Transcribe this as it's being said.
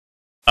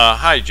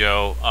Hi,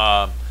 Joe.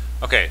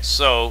 Okay,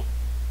 so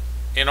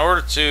in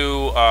order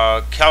to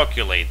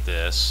calculate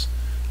this,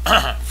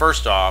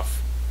 first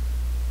off,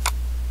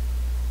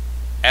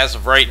 as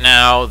of right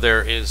now,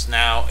 there is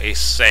now a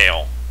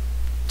sale,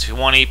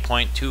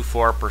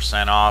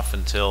 20.24% off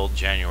until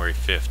January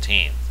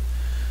 15th.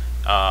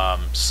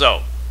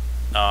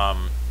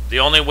 The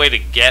only way to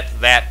get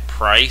that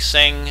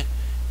pricing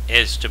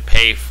is to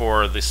pay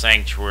for the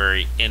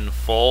sanctuary in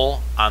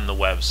full on the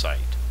website.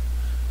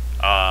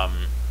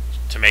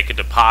 To make a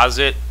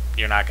deposit,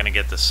 you're not going to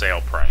get the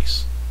sale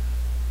price.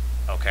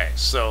 Okay,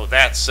 so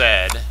that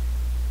said,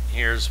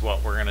 here's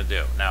what we're going to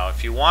do. Now,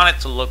 if you want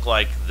it to look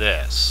like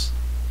this,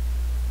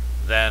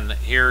 then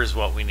here's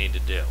what we need to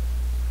do.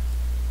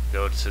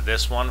 Go to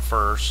this one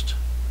first,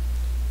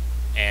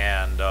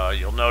 and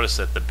you'll notice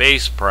that the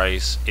base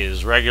price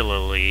is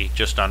regularly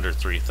just under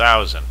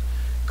 $3,000.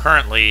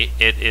 Currently,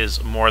 it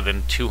is more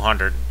than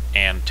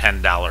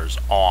 $210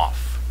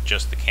 off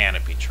just the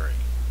canopy tree.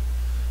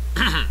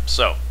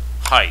 So,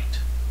 height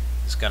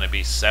is going to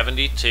be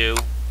 72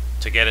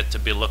 to get it to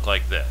look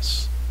like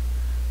this.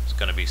 It's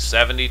going to be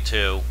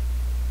 72,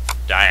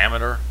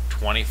 diameter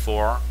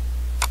 24.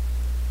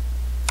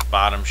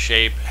 Bottom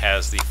shape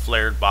has the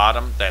flared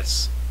bottom.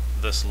 That's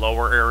this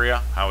lower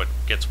area, how it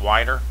gets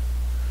wider.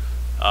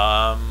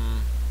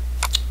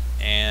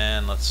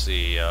 And let's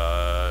see,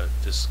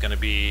 this is going to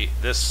be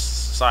this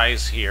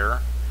size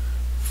here.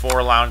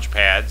 4 lounge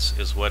pads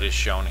is what is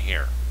shown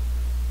here.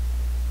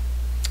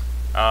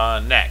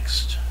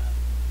 Next,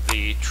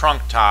 the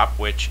trunk top,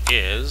 which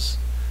is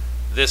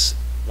this.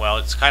 Well,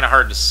 it's kind of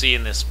hard to see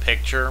in this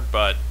picture,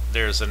 but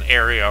there's an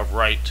area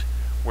right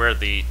where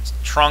the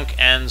trunk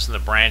ends and the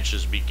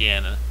branches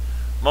begin.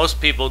 Most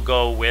people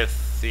go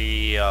with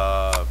the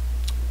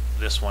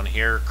this one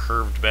here,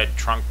 curved bed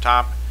trunk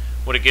top.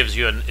 What it gives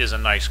you is a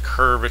nice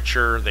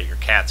curvature that your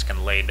cats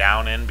can lay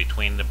down in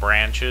between the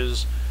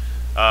branches.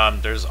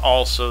 There's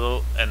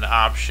also an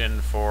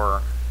option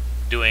for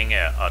doing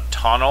a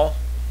tunnel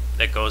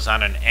that goes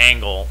on an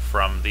angle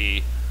from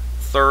the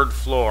 3rd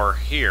floor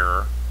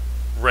here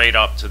right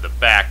up to the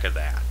back of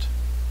that.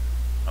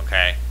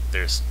 Okay,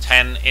 there's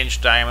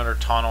 10-inch diameter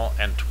tunnel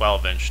and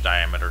 12-inch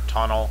diameter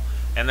tunnel,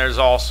 and there's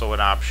also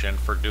an option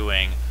for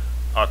doing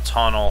a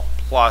tunnel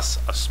plus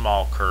a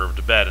small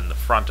curved bed in the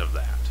front of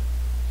that.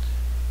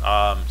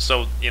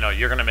 So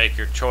you're going to make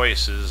your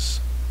choices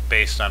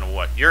based on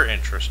what your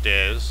interest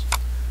is,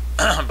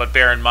 but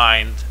bear in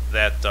mind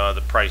that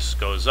the price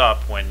goes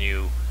up when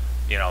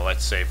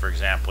let's say, for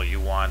example, you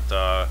want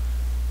the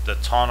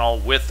tunnel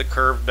with the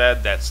curved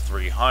bed, that's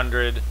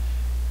 $300.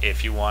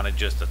 If you wanted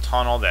just a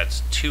tunnel,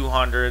 that's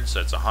 $200,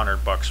 so it's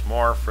 $100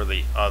 more for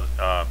the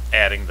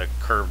adding the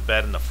curved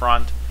bed in the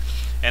front.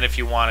 And if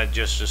you wanted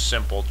just a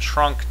simple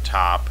trunk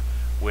top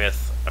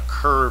with a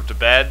curved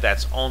bed,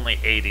 that's only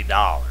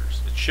 $80.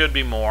 It should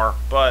be more,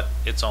 but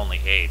it's only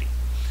 $80.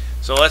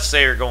 So let's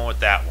say you're going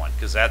with that one,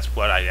 because that's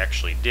what I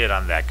actually did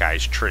on that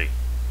guy's tree.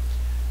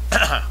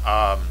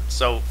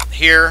 So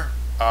here,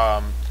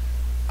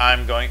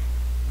 I'm going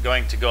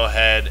to go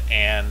ahead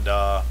and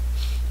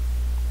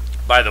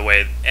by the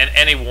way,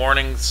 any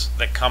warnings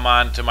that come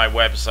on to my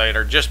website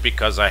are just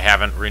because I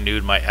haven't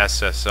renewed my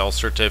SSL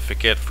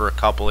certificate for a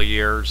couple of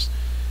years,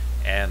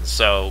 and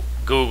so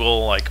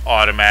Google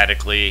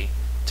automatically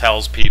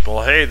tells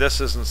people, hey, this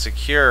isn't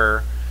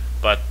secure,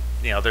 but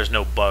there's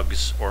no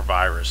bugs or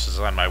viruses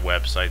on my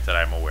website that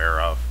I'm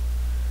aware of.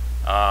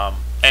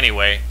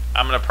 Anyway,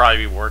 I'm going to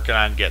probably be working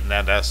on getting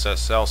that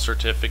SSL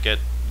certificate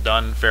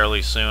done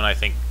fairly soon. I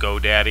think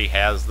GoDaddy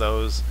has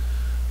those,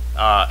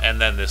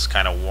 and then this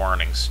kind of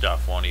warning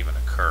stuff won't even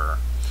occur.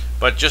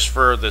 But just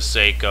for the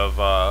sake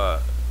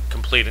of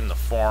completing the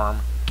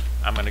form,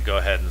 I'm going to go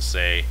ahead and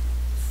say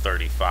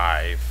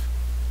 35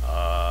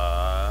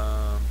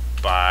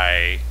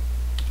 by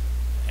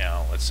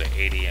let's say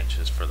 80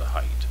 inches for the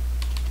height.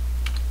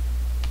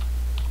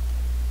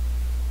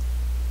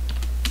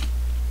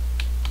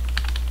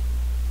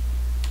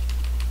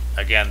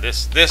 Again,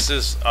 this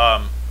is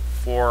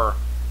for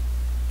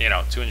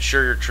to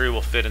ensure your tree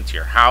will fit into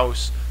your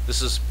house.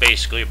 This is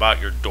basically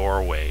about your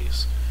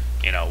doorways.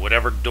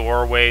 Whatever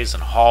doorways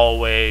and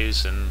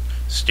hallways and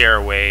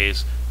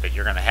stairways that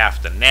you're going to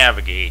have to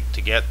navigate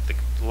to get the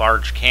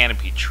large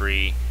canopy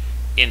tree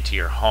into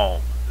your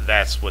home.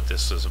 That's what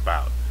this is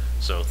about.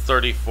 So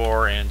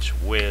 34-inch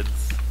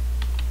width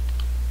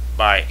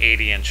by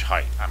 80-inch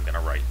height. I'm going to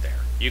write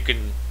there. You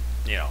can,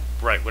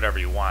 write whatever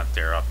you want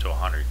there, up to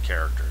 100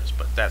 characters,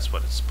 but that's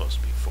what it's supposed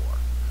to be for.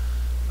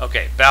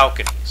 Okay,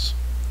 balconies.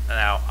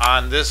 Now,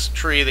 on this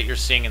tree that you're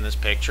seeing in this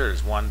picture,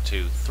 there's 1,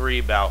 2,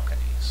 3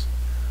 balconies.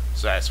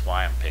 So that's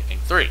why I'm picking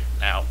 3.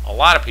 Now, a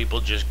lot of people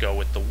just go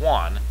with the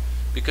 1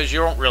 because you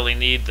don't really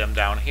need them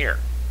down here.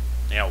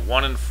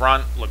 1 in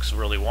front looks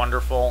really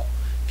wonderful.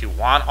 If you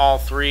want all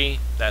 3,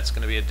 that's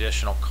going to be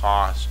additional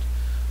cost.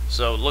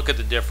 So look at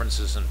the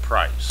differences in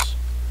price.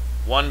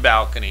 One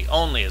balcony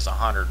only is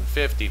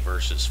 $150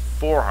 versus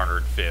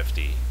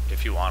 $450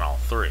 if you want all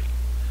 3.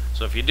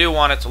 So if you do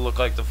want it to look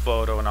like the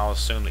photo, and I'll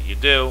assume that you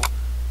do,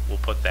 we'll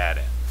put that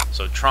in.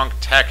 So trunk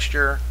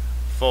texture,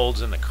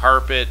 folds in the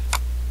carpet,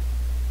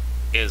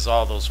 is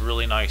all those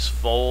really nice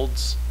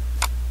folds.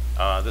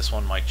 This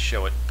one might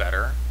show it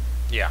better.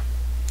 Yeah.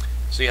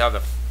 See how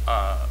the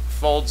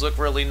folds look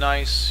really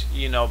nice?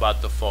 You know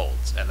about the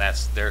folds, and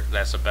that's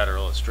a better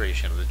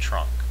illustration of the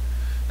trunk.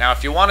 Now,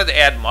 if you wanted to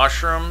add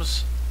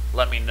mushrooms,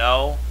 let me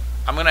know.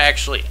 I'm going to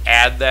actually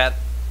add that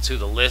to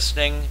the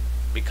listing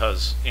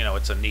because, you know,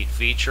 it's a neat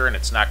feature and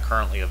it's not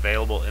currently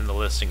available in the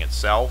listing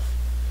itself.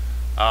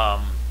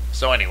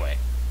 So anyway,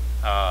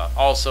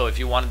 also if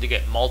you wanted to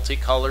get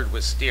multicolored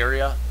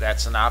wisteria,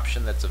 that's an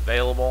option that's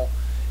available.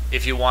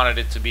 If you wanted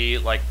it to be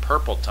like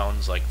purple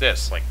tones like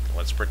this, like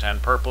let's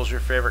pretend purple's your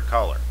favorite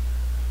color,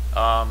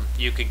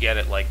 you could get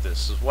it like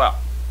this as well.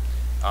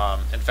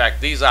 In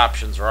fact, these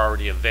options are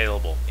already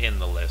available in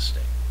the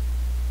listing,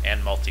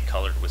 and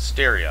multicolored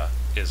wisteria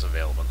is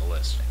available in the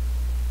listing.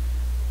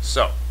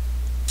 So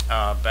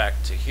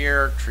back to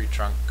here, tree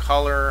trunk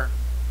color,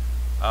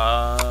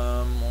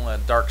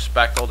 dark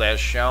speckled as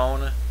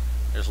shown.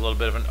 There's a little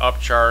bit of an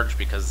upcharge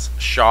because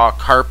Shaw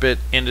Carpet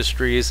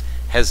Industries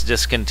has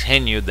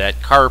discontinued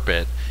that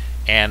carpet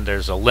and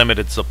there's a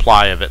limited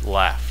supply of it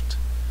left.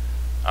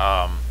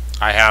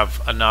 I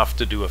have enough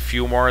to do a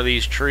few more of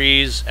these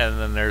trees, and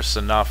then there's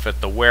enough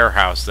at the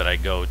warehouse that I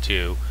go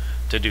to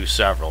do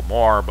several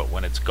more, but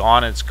when it's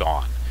gone, it's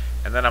gone.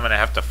 And then I'm going to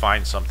have to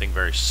find something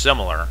very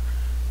similar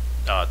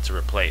to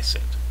replace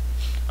it.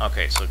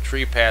 Okay, so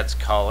tree pads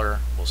color,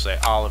 we'll say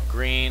olive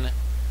green.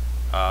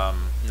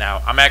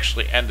 Now, I'm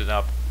actually ending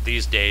up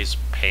these days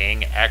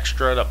paying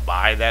extra to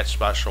buy that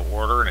special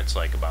order, and it's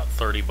like about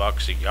 30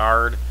 bucks a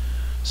yard.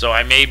 So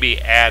I may be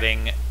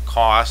adding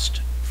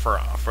cost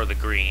for the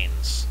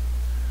greens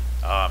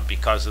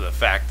because of the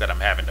fact that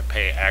I'm having to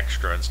pay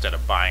extra instead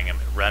of buying them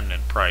at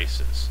remnant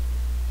prices.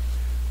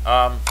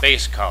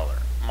 Base color,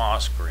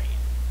 moss green.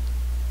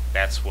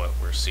 That's what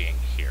we're seeing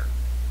here,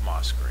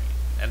 moss green.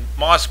 And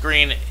moss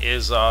green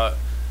is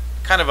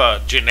kind of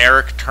a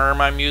generic term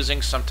I'm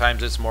using.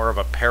 Sometimes it's more of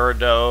a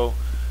peridot,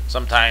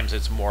 sometimes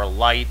it's more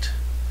light.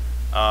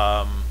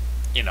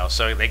 You know,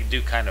 so they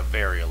do kind of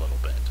vary a little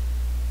bit.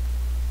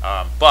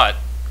 But,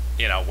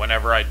 you know,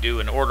 whenever I do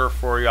an order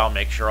for you, I'll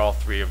make sure all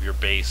three of your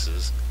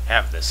bases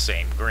have this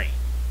same green.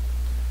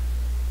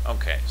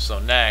 Okay, so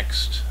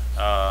next,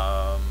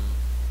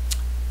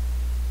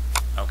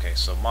 okay,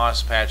 so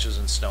moss patches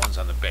and stones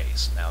on the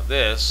base. Now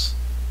this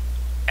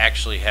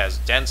actually has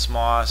dense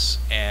moss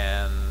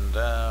and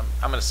I'm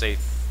going to say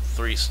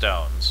 3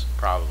 stones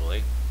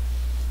probably.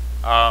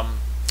 Let's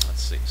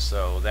see,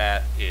 so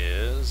that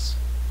is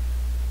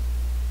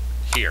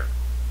here.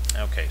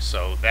 Okay,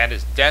 so that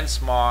is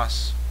dense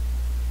moss,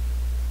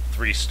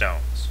 3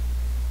 stones.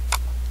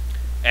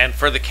 And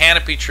for the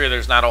canopy tree,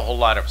 there's not a whole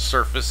lot of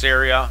surface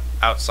area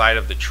outside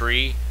of the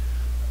tree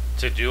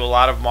to do a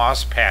lot of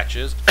moss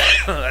patches.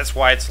 That's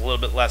why it's a little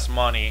bit less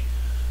money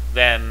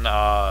than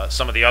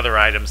some of the other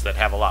items that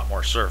have a lot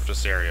more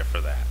surface area for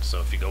that. So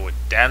if you go with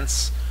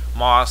dense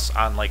moss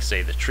on, like,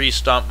 say, the tree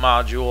stump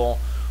module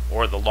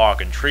or the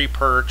log and tree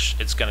perch,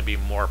 it's going to be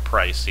more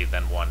pricey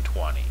than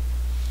 120.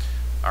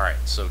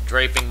 Alright, so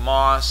draping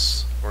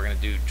moss, we're going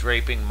to do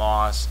draping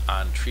moss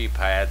on tree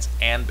pads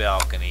and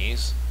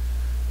balconies.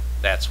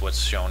 That's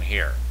what's shown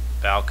here.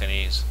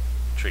 Balconies,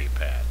 tree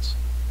pads.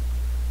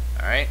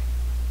 Alright.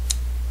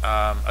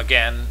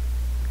 Again,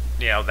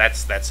 you know,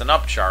 that's an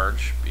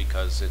upcharge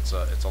because it's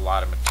a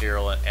lot of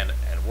material and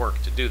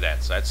work to do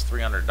that. So that's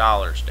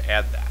 $300 to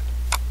add that.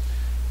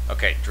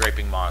 Okay,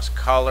 draping moss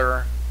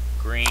color,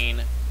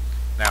 green.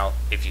 Now,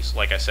 if you,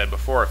 like I said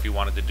before, if you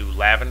wanted to do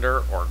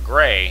lavender or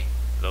gray,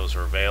 those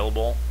are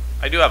available.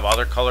 I do have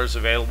other colors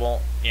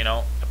available, you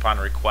know, upon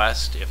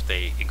request if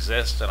they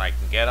exist and I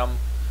can get them.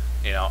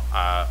 You know,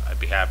 I'd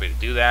be happy to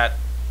do that.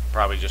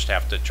 Probably just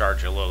have to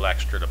charge you a little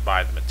extra to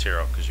buy the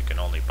material because you can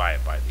only buy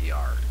it by the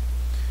yard.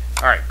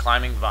 Alright,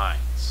 climbing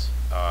vines.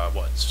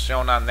 What's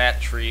shown on that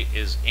tree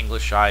is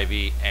English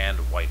ivy and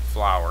white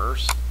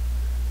flowers.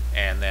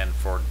 And then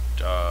for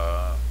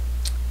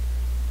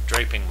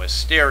draping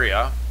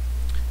wisteria,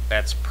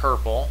 that's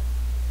purple.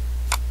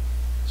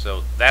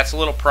 So that's a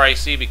little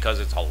pricey because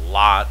it's a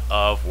lot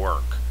of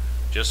work.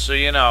 Just so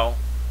you know,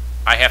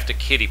 I have to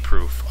kitty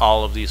proof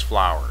all of these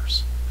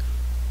flowers,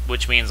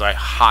 which means I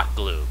hot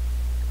glue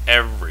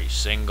every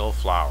single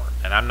flower.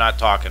 And I'm not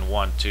talking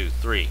 1, 2,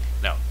 3.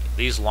 No,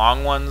 these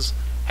long ones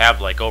have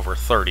like over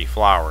 30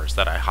 flowers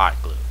that I hot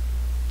glue.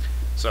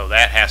 So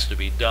that has to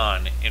be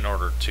done in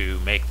order to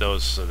make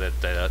those so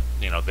that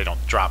you know, they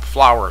don't drop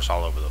flowers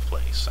all over the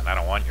place. And I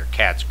don't want your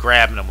cats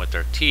grabbing them with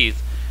their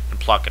teeth and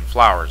plucking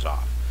flowers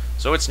off.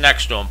 So it's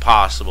next to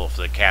impossible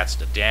for the cats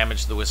to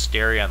damage the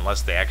wisteria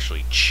unless they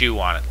actually chew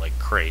on it like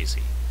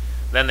crazy.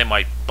 Then they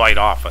might bite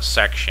off a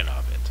section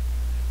of it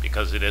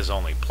because it is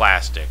only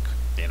plastic.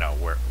 You know,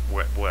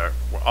 where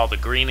all the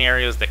green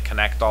areas that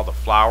connect all the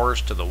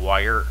flowers to the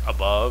wire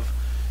above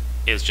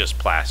is just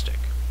plastic,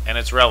 and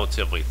it's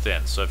relatively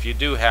thin. So if you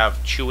do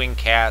have chewing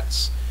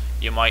cats,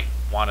 you might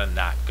want to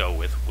not go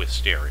with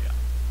wisteria.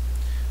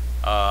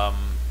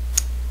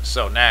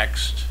 So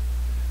next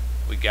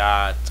We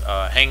got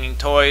hanging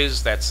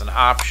toys. That's an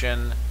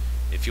option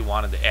if you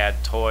wanted to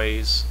add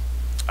toys.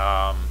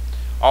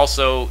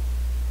 Also,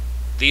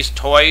 these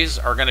toys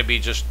are going to be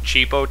just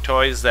cheapo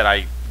toys that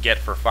I get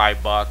for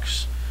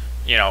 $5,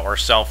 you know, or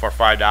sell for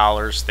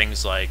 $5.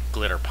 Things like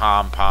glitter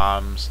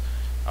pom-poms,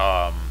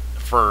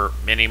 for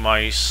mini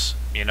mice,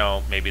 you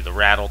know, maybe the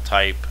rattle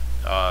type.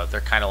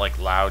 They're kind of like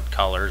loud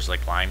colors,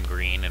 like lime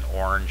green and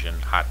orange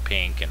and hot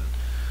pink and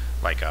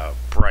like a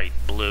bright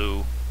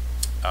blue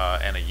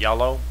and a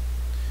yellow.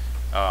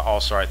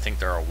 Also, I think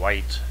they're a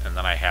white, and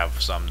then I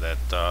have some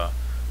that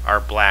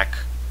are black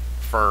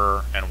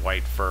fur and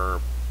white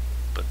fur,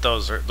 but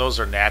those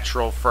are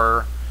natural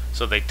fur,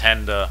 so they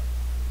tend to,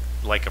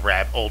 like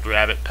a old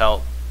rabbit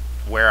pelt,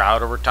 wear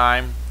out over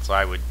time. So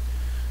I would,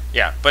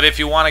 yeah. But if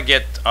you want to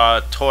get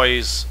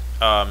toys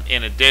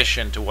in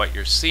addition to what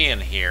you're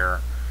seeing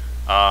here,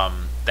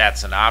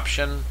 that's an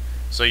option.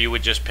 So you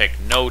would just pick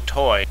no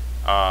toy.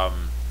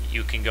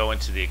 You can go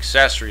into the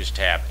accessories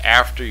tab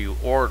after you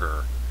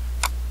order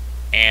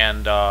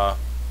and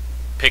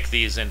pick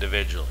these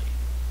individually.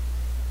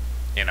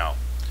 You know,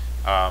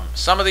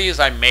 some of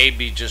these I may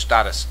be just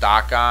out of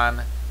stock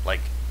on. Like,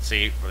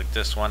 see, like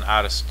this one,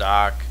 out of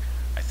stock.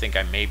 I think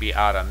I may be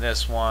out on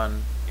this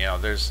one. You know,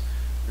 there's,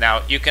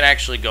 now you can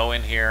actually go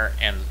in here,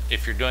 and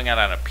if you're doing it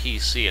on a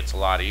PC, it's a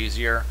lot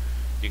easier.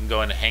 You can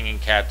go into hanging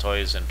cat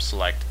toys and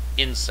select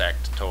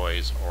insect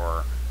toys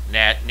or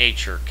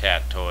nature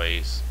cat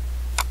toys,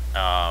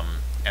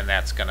 and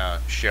that's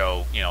gonna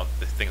show, you know,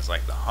 the things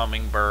like the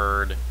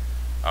hummingbird,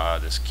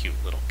 this cute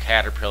little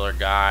caterpillar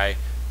guy.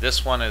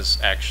 This one is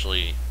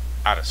actually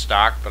out of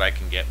stock, but I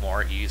can get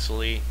more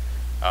easily.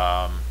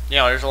 You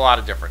know, there's a lot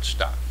of different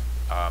stuff.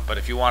 But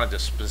if you wanted to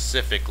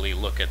specifically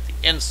look at the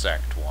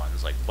insect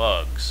ones, like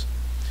bugs,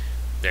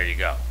 there you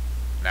go.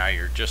 Now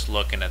you're just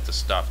looking at the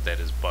stuff that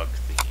is bug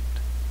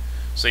themed.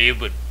 So you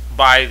would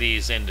buy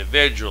these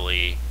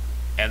individually,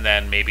 and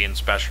then maybe in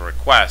special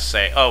requests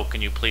say, oh,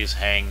 can you please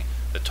hang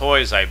the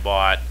toys I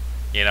bought,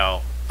 you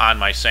know, on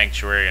my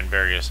sanctuary in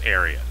various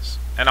areas.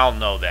 And I'll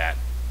know that,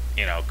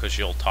 you know, because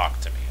you'll talk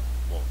to me.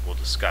 We'll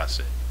discuss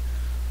it.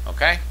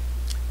 Okay?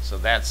 So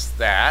that's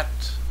that.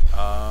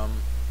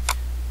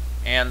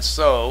 And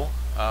so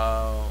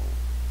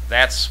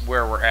that's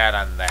where we're at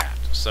on that.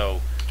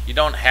 So you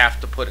don't have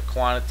to put a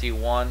quantity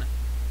one,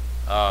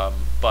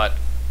 but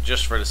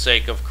just for the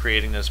sake of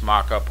creating this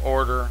mock-up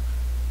order,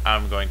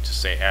 I'm going to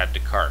say add to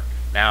cart.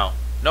 Now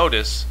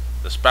notice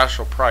the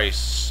special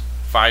price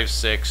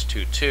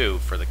 $5622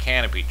 for the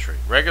canopy tree.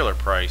 Regular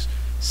price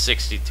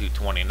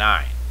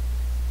 $62.29.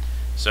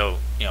 So,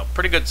 you know,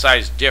 pretty good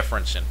size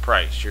difference in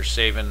price. You're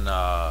saving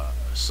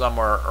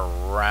somewhere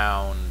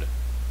around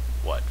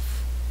what,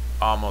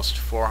 almost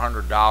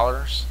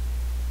 $400.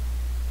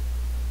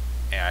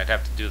 Yeah, I'd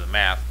have to do the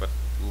math, but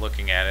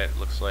looking at it, it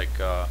looks like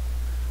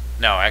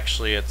no,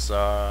 actually it's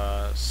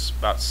about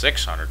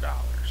 $600.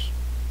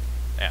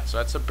 Yeah, so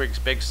that's a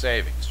big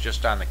savings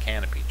just on the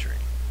canopy tree.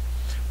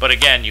 But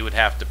again, you would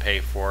have to pay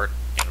for it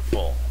in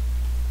full.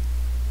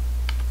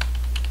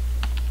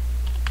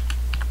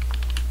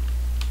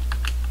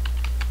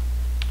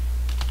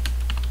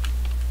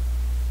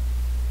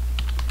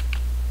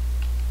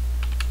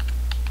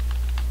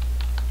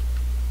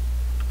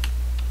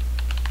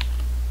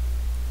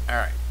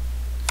 Alright.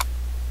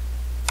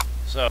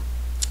 So,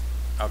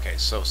 okay,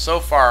 so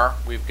far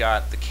we've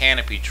got the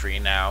canopy tree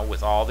now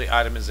with all the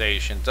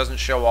itemization. It doesn't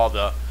show all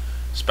the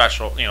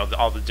special, you know,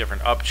 all the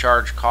different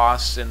upcharge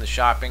costs in the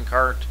shopping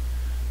cart,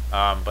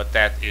 but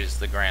that is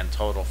the grand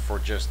total for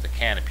just the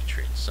canopy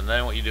tree. So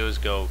then what you do is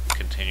go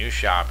continue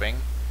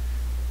shopping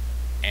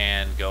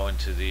and go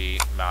into the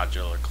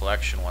modular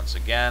collection once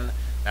again.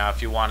 Now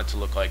if you want it to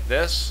look like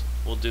this,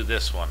 we'll do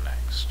this one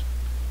next.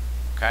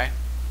 Okay,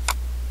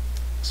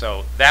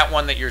 so that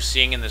one that you're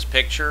seeing in this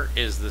picture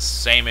is the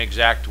same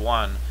exact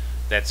one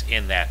that's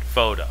in that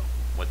photo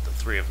with the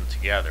three of them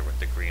together with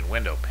the green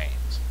window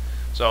panes.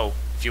 So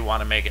if you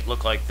want to make it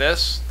look like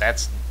this,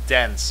 that's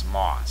dense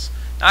moss.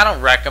 Now, I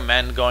don't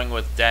recommend going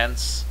with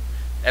dense.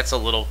 That's a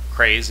little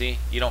crazy.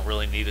 You don't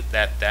really need it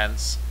that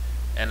dense.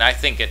 And I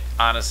think it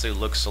honestly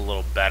looks a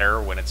little better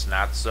when it's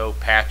not so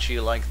patchy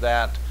like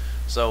that.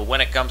 So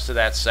when it comes to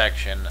that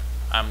section,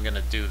 I'm going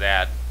to do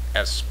that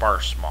as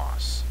sparse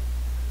moss.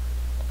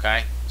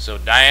 Okay, so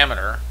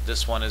diameter,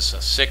 this one is a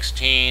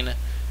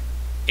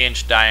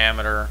 16-inch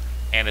diameter,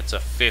 and it's a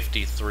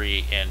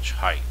 53-inch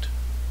height.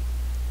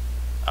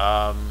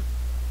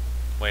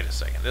 Wait a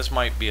second, this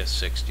might be a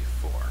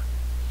 64.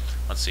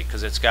 Let's see,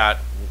 because it's got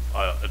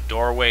a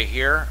doorway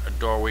here, a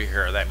doorway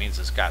here. That means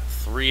it's got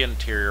 3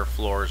 interior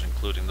floors,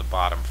 including the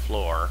bottom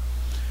floor.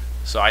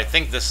 So I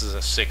think this is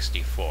a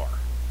 64.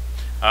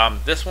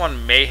 This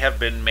one may have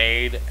been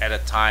made at a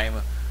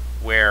time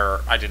where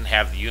I didn't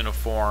have the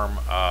uniform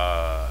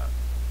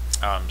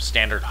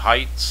standard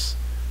heights,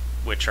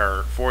 which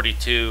are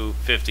 42,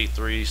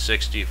 53,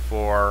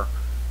 64,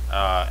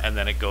 and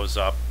then it goes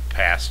up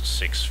past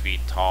 6 feet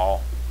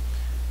tall.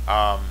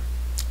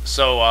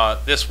 So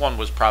this one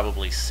was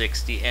probably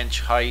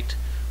 60-inch height,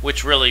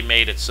 which really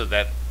made it so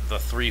that the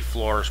 3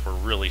 floors were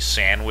really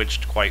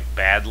sandwiched quite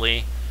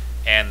badly,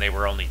 and they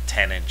were only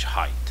 10-inch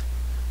height.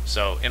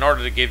 So in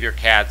order to give your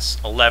cats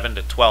 11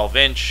 to 12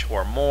 inch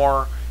or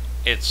more,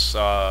 it's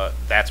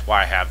that's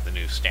why I have the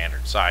new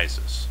standard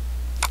sizes.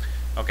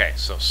 Okay,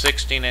 so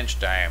 16-inch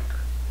diameter.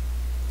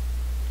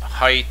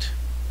 Height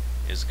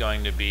is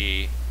going to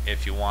be,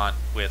 if you want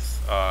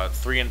with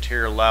 3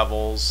 interior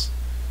levels,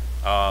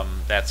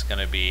 that's going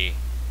to be,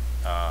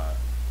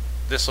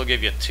 this will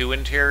give you 2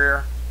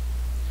 interior,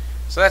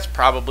 so that's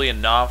probably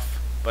enough.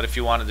 But if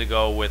you wanted to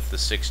go with the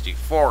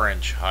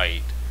 64-inch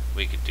height,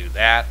 we could do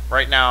that.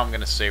 Right now I'm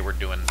going to say we're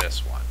doing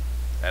this one.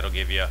 That'll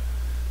give you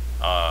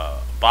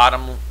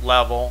bottom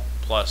level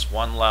plus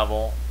 1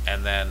 level,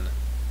 and then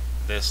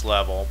this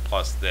level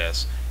plus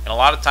this. And a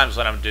lot of times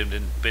what I've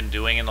been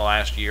doing in the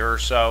last year or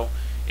so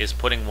is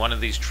putting one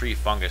of these tree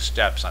fungus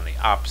steps on the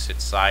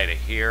opposite side of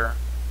here.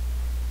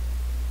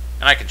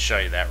 And I can show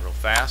you that real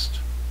fast.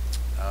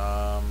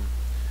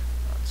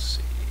 Let's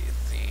see,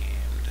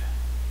 themed.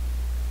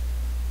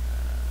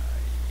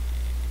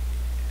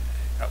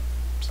 Oh,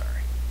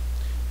 sorry.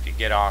 If you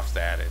get off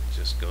that, it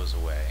just goes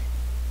away.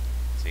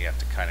 So you have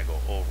to kind of go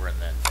over and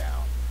then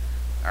down.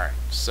 Alright,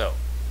 so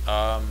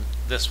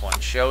this one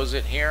shows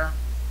it here.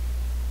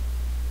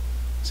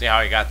 See how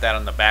I got that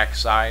on the back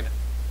side?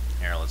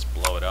 Here, let's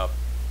blow it up.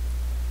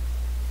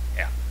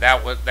 Yeah,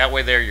 that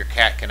way there your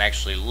cat can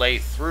actually lay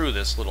through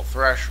this little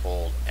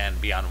threshold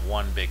and be on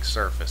one big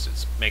surface.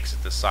 It makes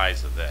it the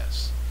size of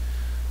this.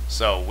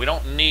 So we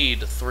don't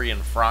need 3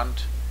 in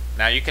front.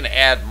 Now you can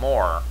add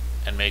more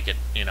and make it,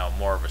 you know,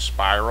 more of a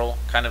spiral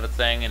kind of a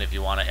thing, and if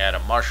you want to add a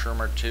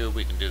mushroom or 2,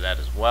 we can do that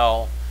as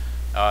well.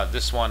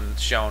 This one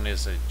shown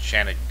is a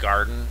Enchanted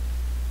Garden.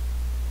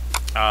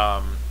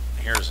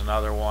 Here's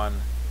another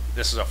one.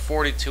 This is a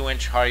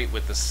 42-inch height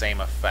with the same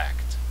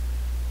effect.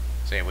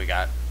 See, we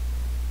got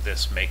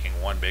this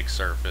making one big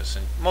surface,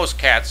 and most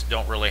cats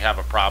don't really have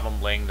a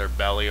problem laying their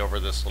belly over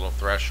this little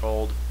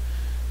threshold.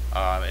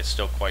 It's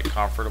still quite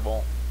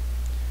comfortable.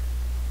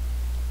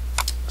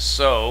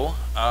 So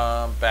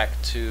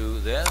back to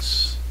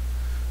this.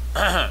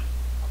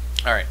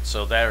 Alright,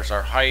 so there's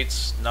our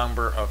heights,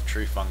 number of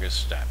tree fungus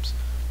steps.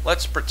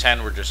 Let's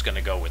pretend we're just going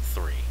to go with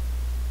 3.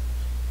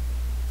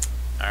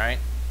 Alright,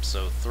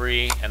 so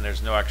 3, and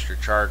there's no extra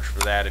charge for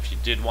that. If you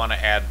did want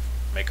to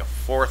make a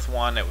 4th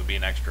one, it would be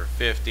an extra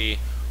 50,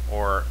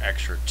 or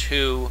extra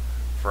 2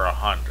 for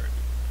 100.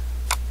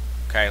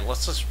 Okay,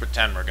 let's just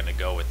pretend we're going to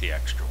go with the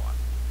extra one.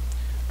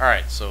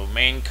 Alright, so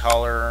main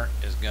color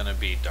is going to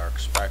be dark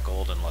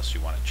speckled unless you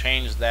want to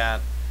change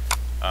that.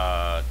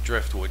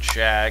 Driftwood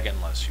shag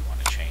unless you want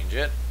to change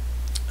it.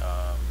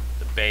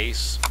 The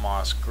base,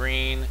 moss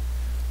green.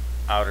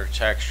 Outer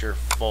texture,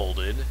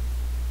 folded.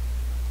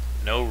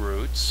 No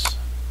roots.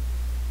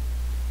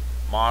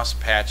 Moss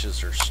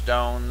patches or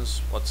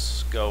stones.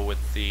 Let's go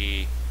with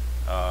the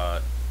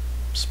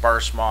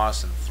sparse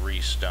moss and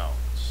 3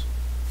 stones.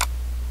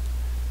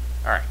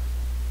 Alright.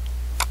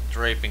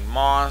 Draping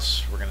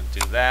moss, we're going to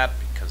do that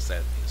because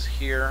that is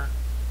here.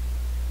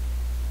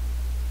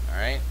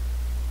 Alright.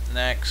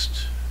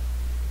 Next,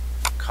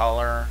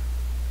 color,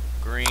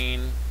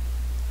 green.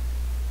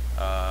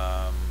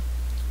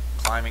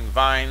 Climbing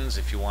vines,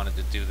 if you wanted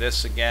to do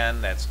this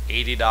again, that's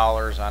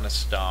 $80 on a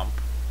stump.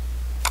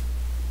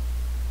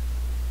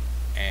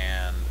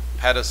 And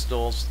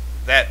pedestals,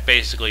 that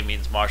basically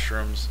means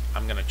mushrooms.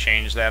 I'm going to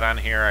change that on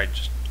here.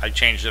 I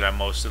changed it on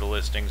most of the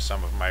listings.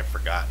 Some of them I've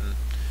forgotten.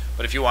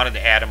 But if you wanted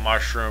to add a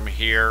mushroom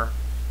here,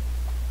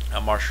 a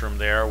mushroom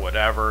there,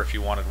 whatever, if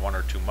you wanted 1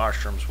 or 2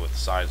 mushrooms with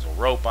sisal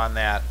rope on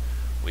that,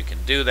 we can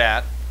do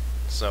that.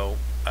 So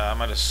I'm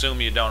going to assume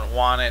you don't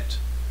want it,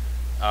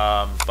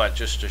 but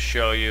just to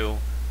show you,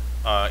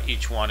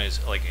 each one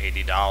is like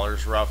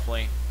 $80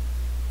 roughly.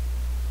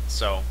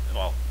 So,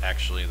 well,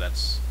 actually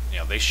that's, you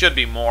know, they should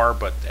be more,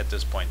 but at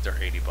this point they're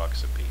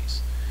 $80 a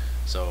piece.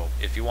 So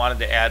if you wanted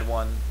to add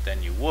one,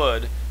 then you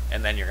would,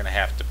 and then you're going to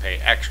have to pay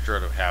extra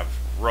to have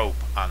rope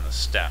on the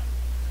stem.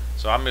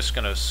 So I'm just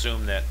going to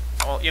assume that,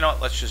 well, you know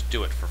what, let's just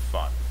do it for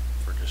fun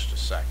for just a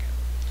second.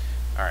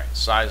 Alright,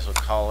 size of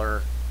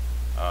color,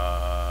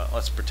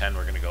 let's pretend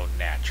we're going to go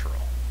natural.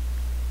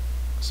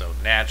 So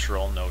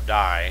natural, no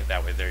dye,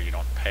 that way there you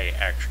don't pay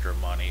extra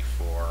money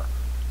for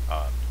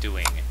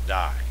doing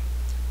dye.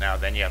 Now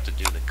then you have to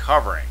do the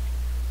covering.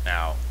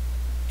 Now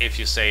if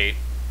you say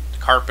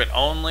carpet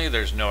only,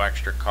 there's no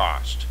extra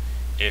cost.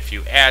 If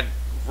you add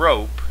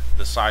rope,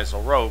 the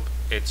sisal rope,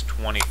 it's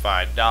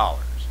 $25.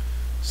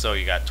 So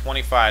you got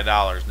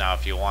 $25. Now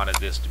if you wanted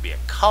this to be a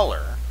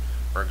color,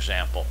 for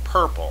example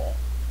purple,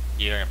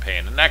 you're going to pay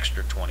an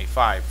extra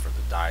 $25 for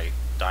the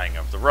dyeing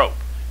of the rope.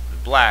 The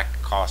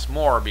black costs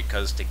more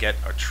because to get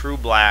a true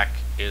black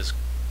is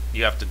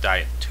you have to dye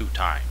it 2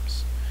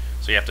 times.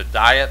 So you have to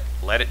dye it,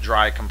 let it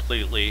dry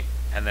completely,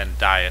 and then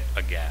dye it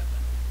again.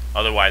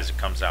 Otherwise it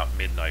comes out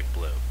midnight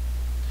blue.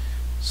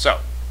 So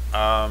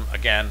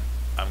again,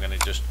 I'm going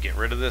to just get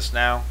rid of this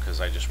now because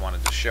I just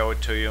wanted to show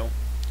it to you.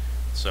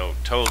 So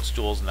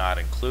toadstools not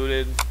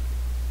included,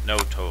 no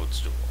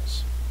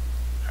toadstools.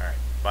 Alright,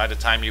 by the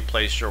time you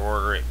place your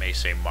order, it may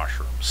say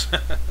mushrooms.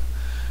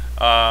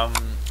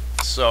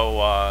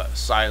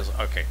 Size,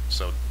 okay,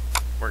 so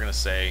we're going to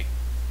say,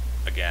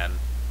 again,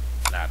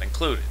 not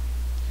included.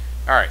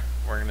 Alright,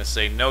 we're going to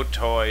say no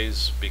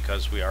toys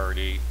because we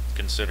already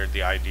considered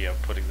the idea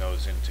of putting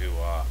those into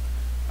a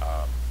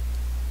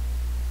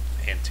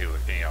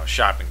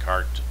shopping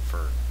cart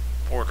for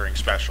ordering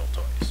special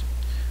toys.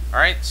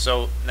 Alright,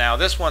 so now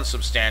this one's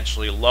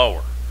substantially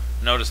lower.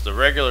 Notice the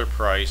regular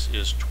price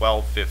is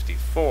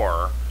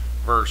 $12.54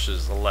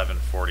 versus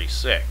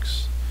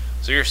 $11.46.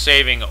 So you're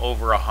saving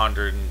over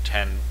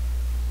 $110,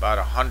 about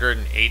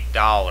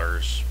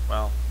 $108,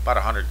 well, about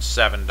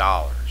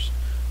 $107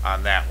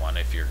 on that one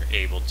if you're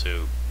able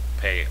to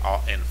pay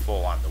in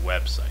full on the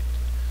website.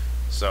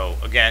 So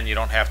again, you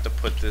don't have to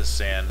put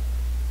this in.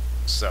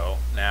 So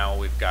now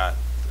we've got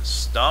the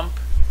stump.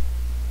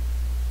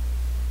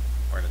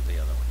 Where did the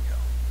other one go?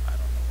 I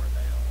don't know where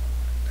the other one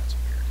went. That's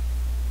weird.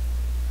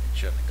 It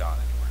shouldn't have gone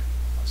anywhere.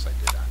 Unless I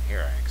did on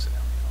here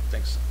accidentally. I don't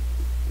think so.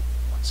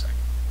 One second.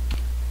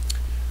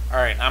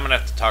 Alright, I'm going to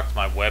have to talk to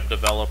my web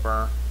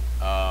developer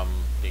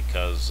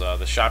because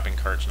the shopping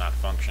cart's not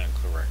functioning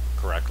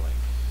correctly.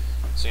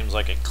 It seems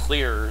like it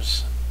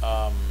clears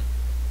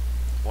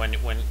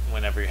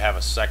whenever you have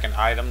a second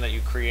item that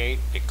you create,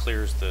 it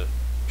clears the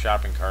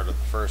shopping cart of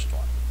the first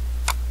one.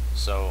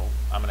 So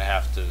I'm going to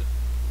have to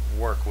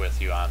work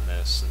with you on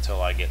this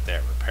until I get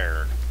that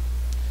repaired.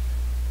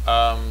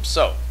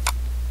 So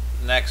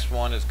next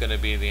one is going to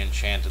be the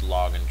Enchanted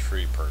Log and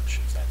Tree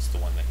Purchase. That's the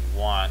one that you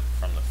want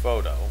from the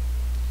photo.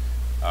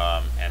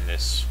 And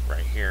this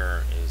right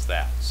here is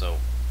that. So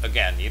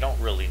again, you don't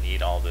really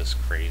need all this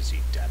crazy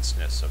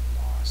denseness of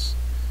moss.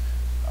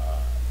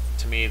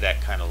 To me,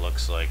 that kind of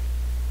looks like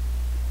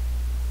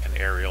an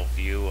aerial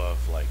view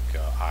of like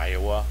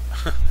Iowa.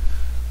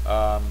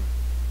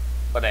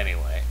 But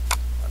anyway,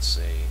 let's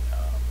see.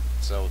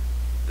 So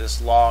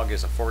this log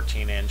is a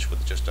 14-inch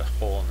with just a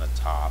hole in the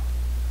top.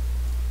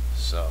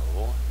 So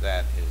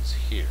that is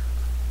here.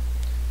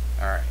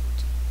 Alright,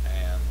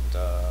 and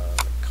the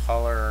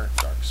color,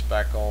 dark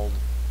speckled,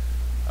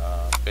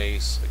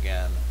 base,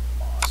 again,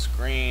 moss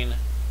green,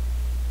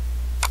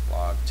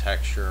 log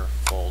texture,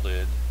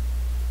 folded,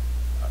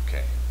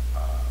 okay,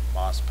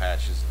 moss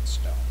patches and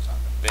stones on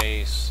the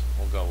base.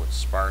 We'll go with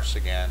sparse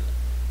again,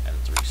 and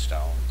 3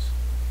 stones.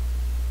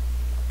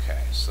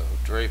 Okay, so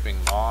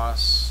draping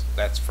moss,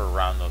 that's for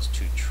around those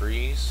 2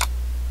 trees.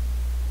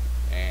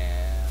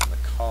 And the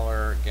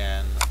color,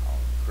 again,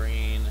 olive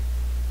green.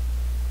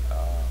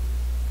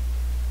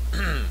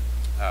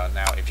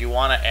 Now, if you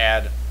want to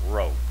add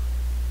rope,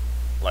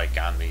 like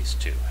on these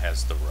two,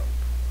 has the rope.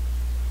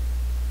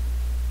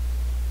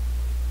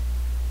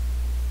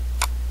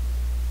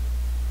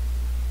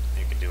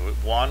 You can do it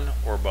one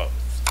or both.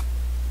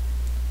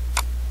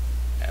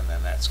 And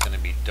then that's going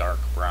to be dark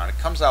brown. It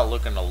comes out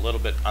looking a little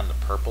bit on the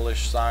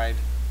purplish side,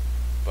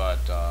 but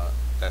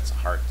that's a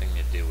hard thing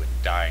to do in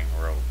dyeing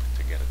rope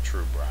to get a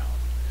true brown.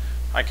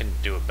 I can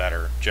do a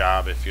better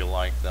job if you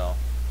like, though,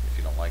 if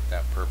you don't like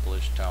that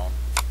purplish tone.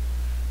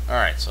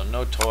 Alright, so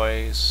no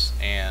toys,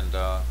 and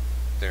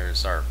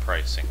there's our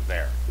pricing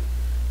there.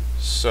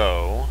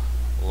 So,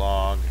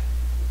 log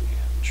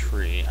and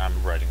tree,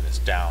 I'm writing this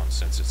down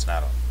since it's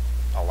not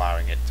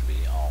allowing it to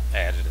be all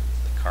added into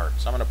the cart.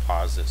 So I'm going to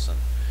pause this and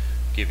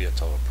give you a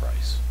total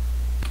price.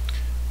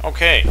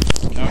 Okay,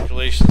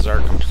 calculations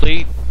are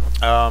complete.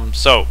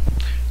 So,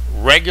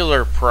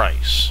 regular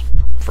price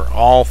for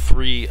all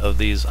 3 of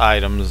these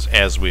items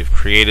as we've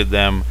created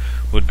them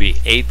would be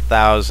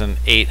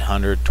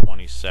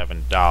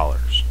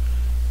 $8,827.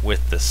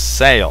 With the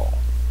sale,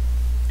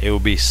 it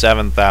would be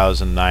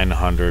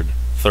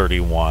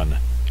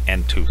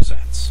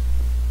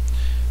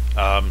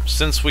 $7,931.02.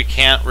 Since we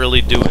can't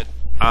really do it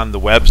on the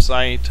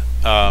website,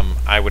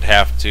 I would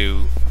have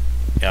to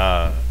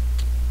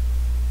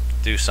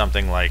do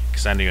something like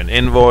send you an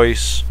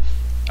invoice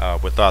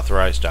with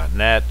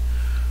authorized.net,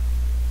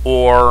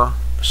 or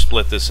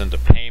split this into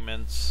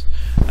payments.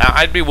 Now,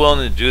 I'd be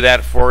willing to do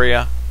that for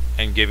you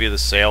and give you the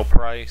sale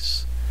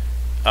price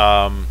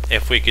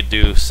if we could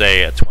do,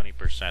 say, a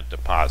 20%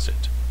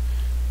 deposit.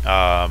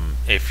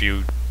 If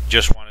you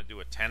just want to do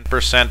a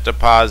 10%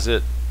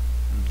 deposit,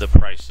 the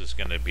price is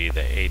going to be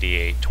the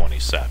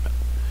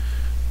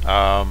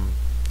 $88.27.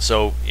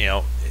 So, you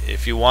know,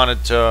 if you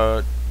wanted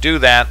to do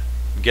that,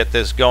 get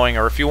this going,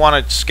 or if you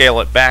want to scale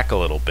it back a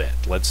little bit,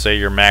 let's say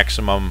your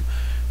maximum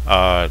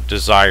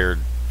desired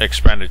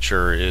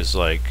expenditure is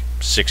like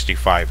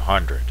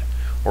 $6,500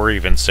 or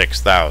even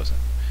 $6,000.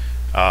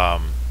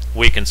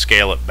 We can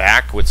scale it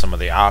back with some of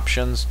the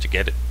options to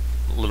get it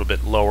a little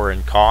bit lower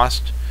in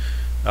cost.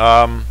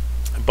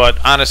 But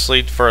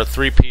honestly, for a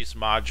 3-piece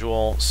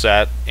module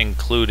set,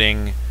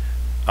 including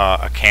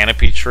a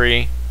canopy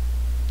tree,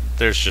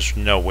 there's just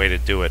no way to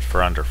do it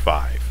for under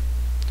 $5.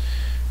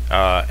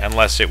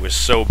 Unless it was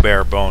so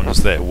bare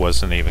bones that it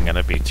wasn't even going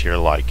to be to your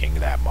liking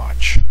that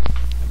much.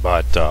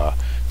 But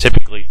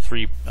typically,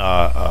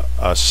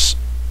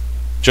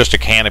 just a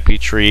canopy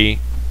tree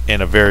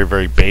in a very,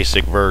 very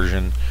basic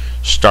version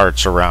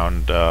starts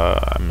around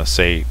I'm gonna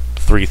say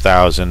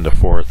 3,000 to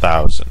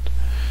 4,000.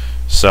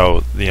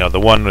 So the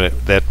one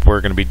that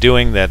we're going to be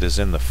doing that is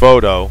in the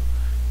photo,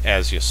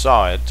 as you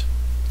saw it,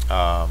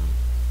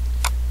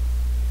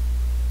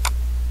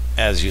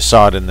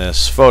 in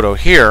this photo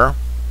here,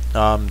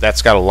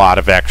 that's got a lot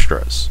of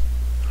extras.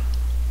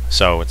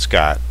 So it's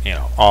got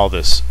all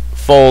this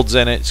folds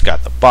in it. It's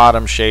got the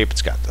bottom shape.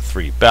 It's got the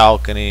 3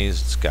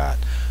 balconies. It's got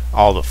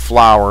all the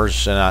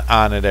flowers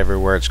on it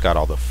everywhere. It's got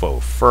all the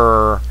faux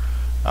fur,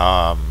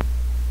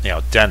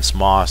 dense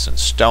moss and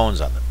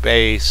stones on the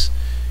base,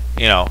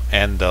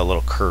 and a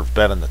little curved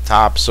bed on the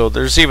top. So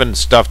there's even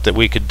stuff that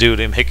we could do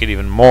to make it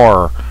even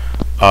more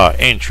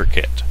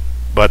intricate,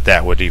 but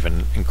that would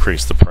even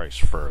increase the price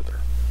further.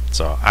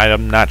 So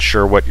I'm not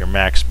sure what your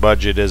max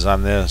budget is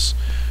on this,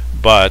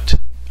 but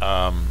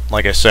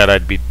like I said,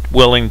 I'd be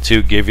willing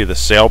to give you the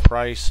sale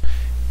price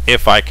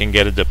if I can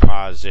get a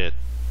deposit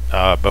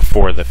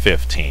before the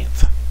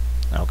 15th.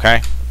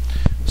 Okay,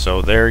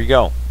 so there you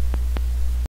go.